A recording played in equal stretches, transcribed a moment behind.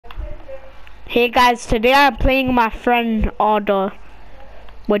Hey guys, today I'm playing with my friend Arda.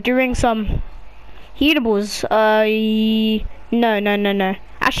 We're doing some heatables. No.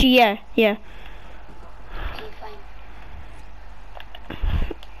 Actually, yeah. Okay,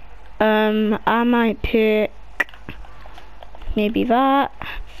 fine. I might pick maybe that.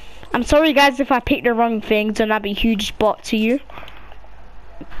 I'm sorry guys if I pick the wrong things, and that'd be a huge bot to you.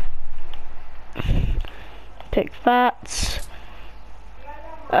 Pick that.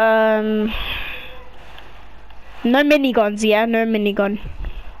 No miniguns, yeah, no minigun.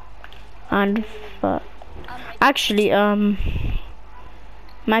 And actually,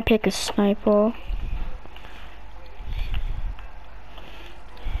 might pick a sniper.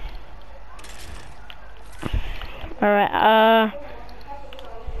 Alright,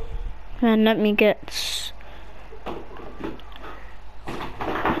 and let me get.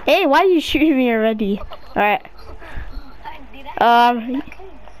 Hey, why are you shooting me already? Alright.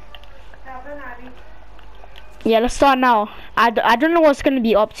 Yeah, let's start now. I don't know what's gonna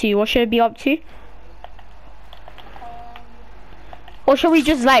be up to. What should it be up to? Or should we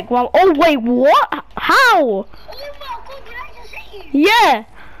just like, well, oh wait, what? How? Oh my god, did I just hit you? Yeah.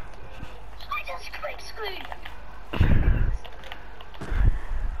 I just quick screwed.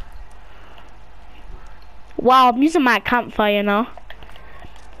 Wow, I'm using my campfire now.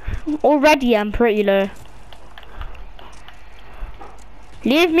 Already I'm pretty low.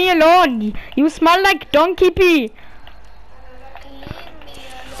 Leave me alone. You smell like donkey pee. Leave me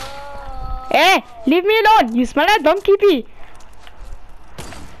alone. Hey, leave me alone. You smell like donkey pee.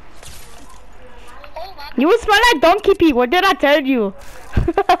 Oh my You smell like donkey pee. What did I tell you? I'm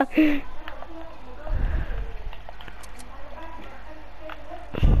just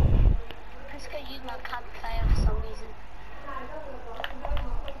gonna use my campfire for some reason.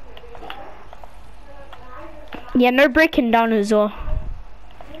 Yeah, no breaking down as well.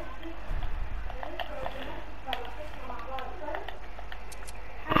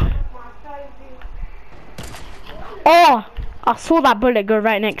 Oh, I saw that bullet go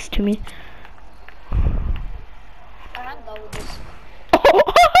right next to me. I'm done with this.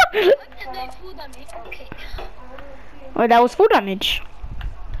 What did they food on me? Okay. Oh, that was full damage.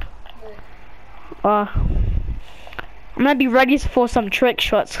 I'm gonna be ready for some trick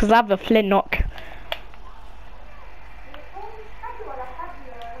shots because I have a flint knock.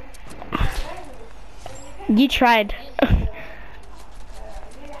 You tried.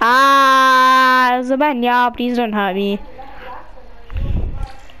 Zabanya, please don't hurt me.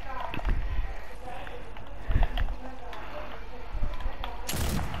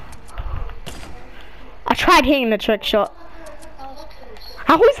 I tried hitting the trick shot. That was close.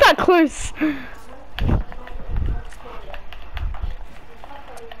 How is that close?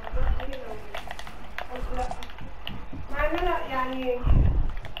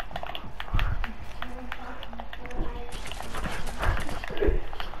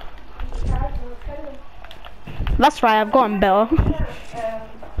 That's right, I've gotten better.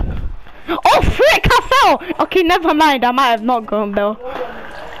 Oh frick, I fell! Okay, never mind, I might have not gotten better.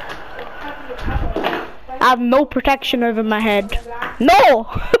 I have no protection over my head. No!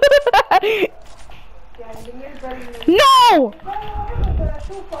 No!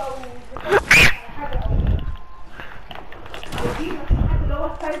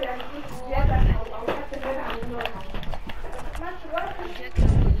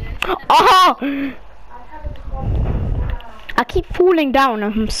 Oh! I keep falling down,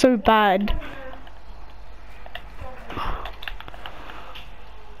 I'm so bad.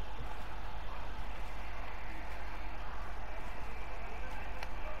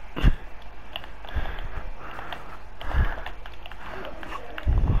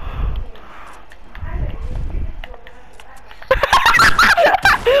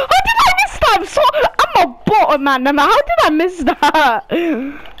 I'm a bot, man. How did I miss that?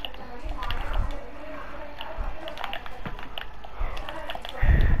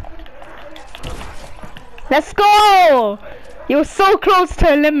 Let's go! You were so close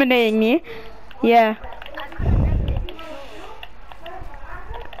to eliminating me. Yeah.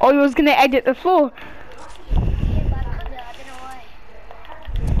 Oh, you was gonna edit the floor. Yeah, but I couldn't. I don't know why.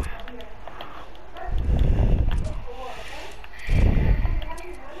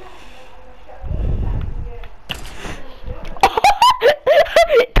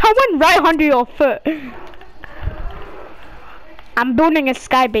 That went right under your foot. I'm building a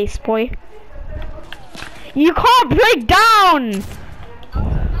sky base, boy. You can't break down!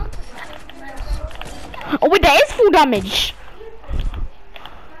 Oh wait, there is full damage.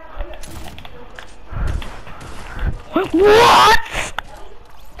 What?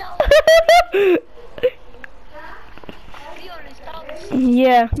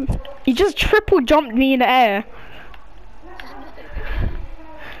 Yeah. You just triple jumped me in the air.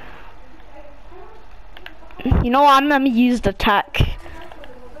 You know what, I'm gonna use the attack.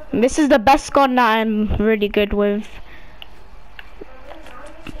 This is the best gun that I'm really good with.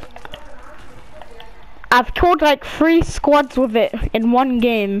 I've killed like 3 squads with it in one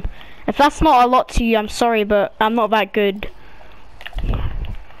game. If that's not a lot to you, I'm sorry, but I'm not that good.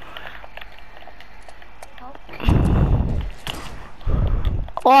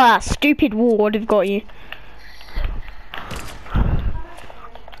 Oh, that stupid wall would have got you.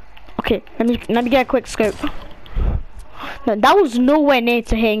 Okay, let me get a quick scope. No, that was nowhere near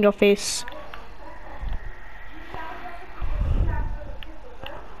to hitting your face.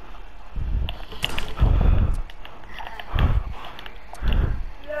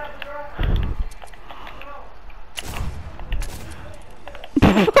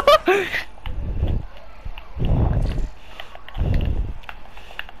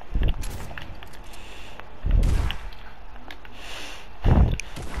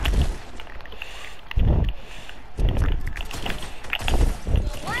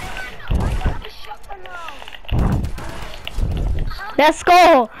 Let's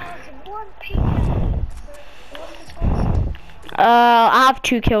go. I have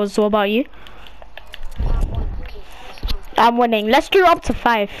 2 kills. What about you? I'm winning. Let's do up to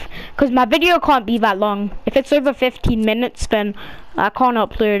 5, because my video can't be that long. If it's over 15 minutes, then I can't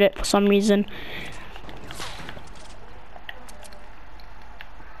upload it for some reason.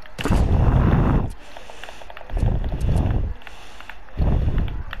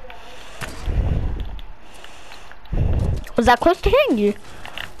 Was that close to hitting you?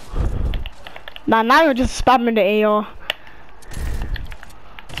 Nah, now you're just spamming the AR.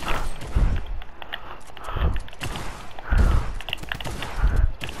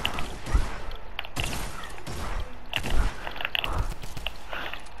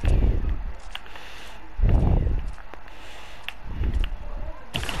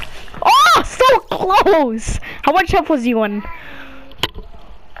 Oh, so close! How much health was you on?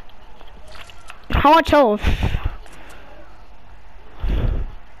 How much health?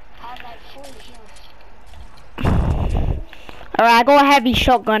 Alright, I got a heavy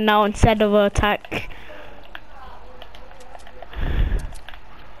shotgun now instead of an attack.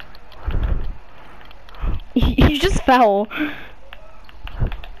 You just fell.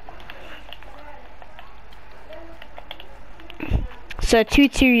 So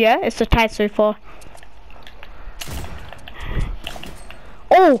 2-2, yeah? It's a tie so far.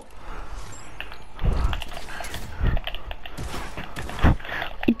 Oh!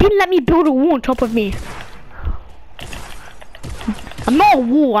 It didn't let me build a wall on top of me. I'm not a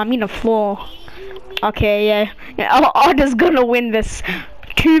wall, I mean a floor. Okay, yeah. Arda's gonna win this.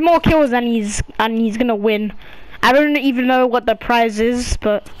 2 more kills and he's gonna win. I don't even know what the prize is,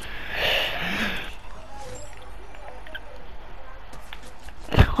 but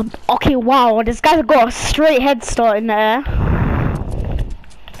okay, wow, this guy's got a straight head start in the air.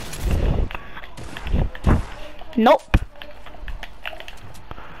 Nope.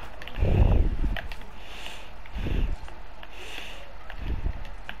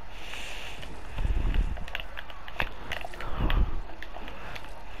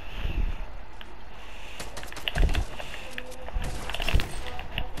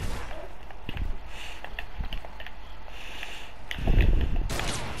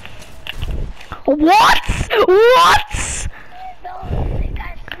 What? What?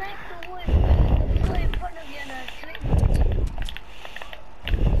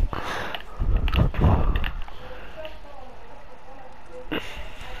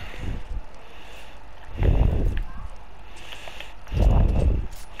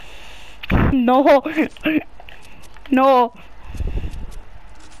 No. No.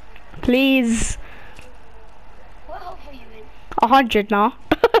 Please. What health are you in? 100 now.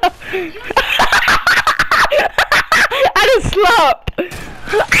 I just slapped. Oh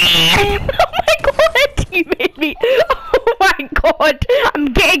my god, you made me. Oh my god, I'm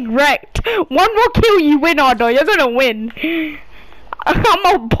getting wrecked. 1 more kill, you win, Arda. You're gonna win. I'm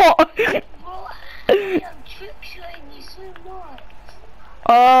a bot. Bro, I'm trick-shotting you so much.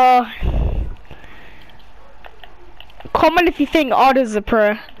 Comment if you think Arda's a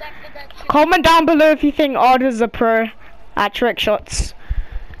pro. Comment down below if you think Arda's a pro at trick shots.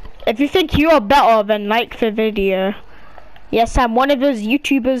 If you think you are better, then like the video. Yes, I'm one of those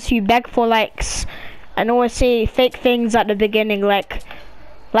YouTubers who beg for likes and always say fake things at the beginning, like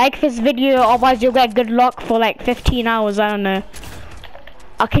this video, otherwise you'll get good luck for like 15 hours, I don't know.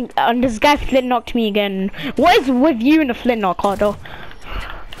 And this guy flint knocked me again. What is with you and the flint knock, Arda?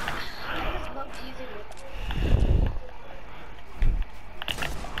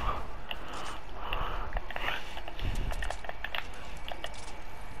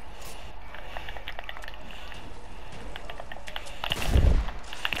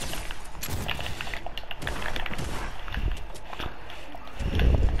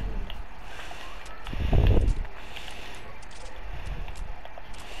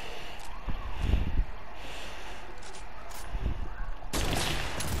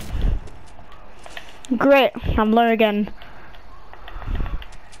 Great, I'm low again.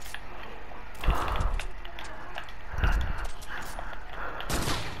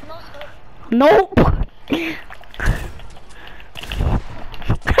 No, Nope.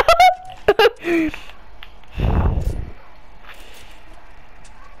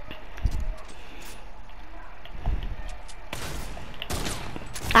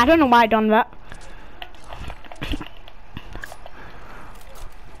 I don't know why I done that.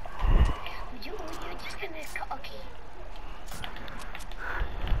 you're just gonna okay.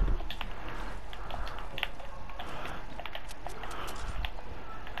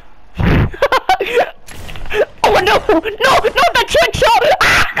 Oh no, no, the trick shot!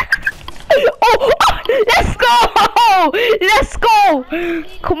 Ah! Oh, let's go! Let's go!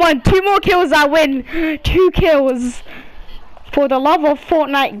 Come on, 2 more kills, I win. 2 kills. For the love of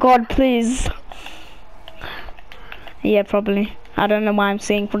Fortnite God, please. Yeah, probably. I don't know why I'm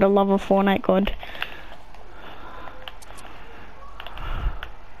saying for the love of Fortnite God.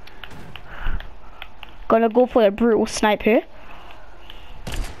 Gonna go for a brutal snipe here.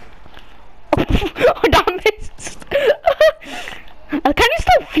 Oh, that missed. Can you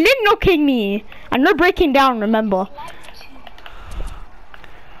stop flint knocking me? I'm not breaking down, remember.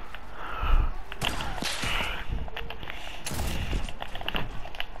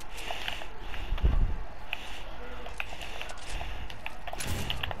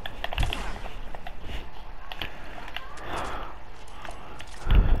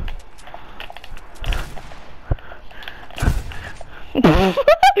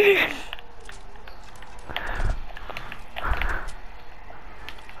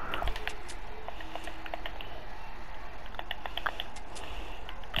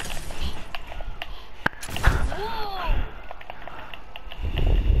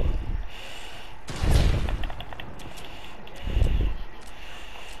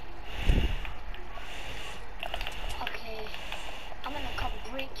 Okay, I'm gonna come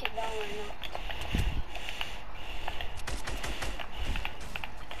break it down right now.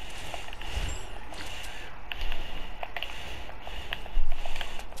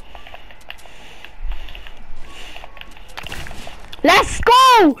 Let's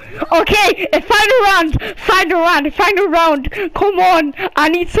go! Okay, final round. Come on, I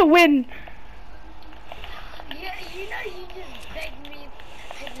need to win. Yeah, you know you just begged me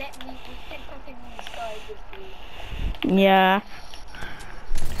to let me get something when you started this game. Yeah.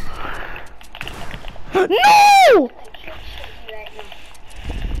 No! I trick shot you right now.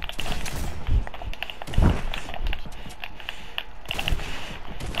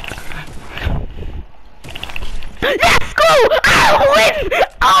 Let's go! I win!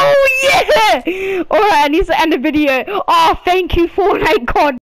 Oh yeah! Alright, I need to end the video. Oh, thank you, Fortnite God.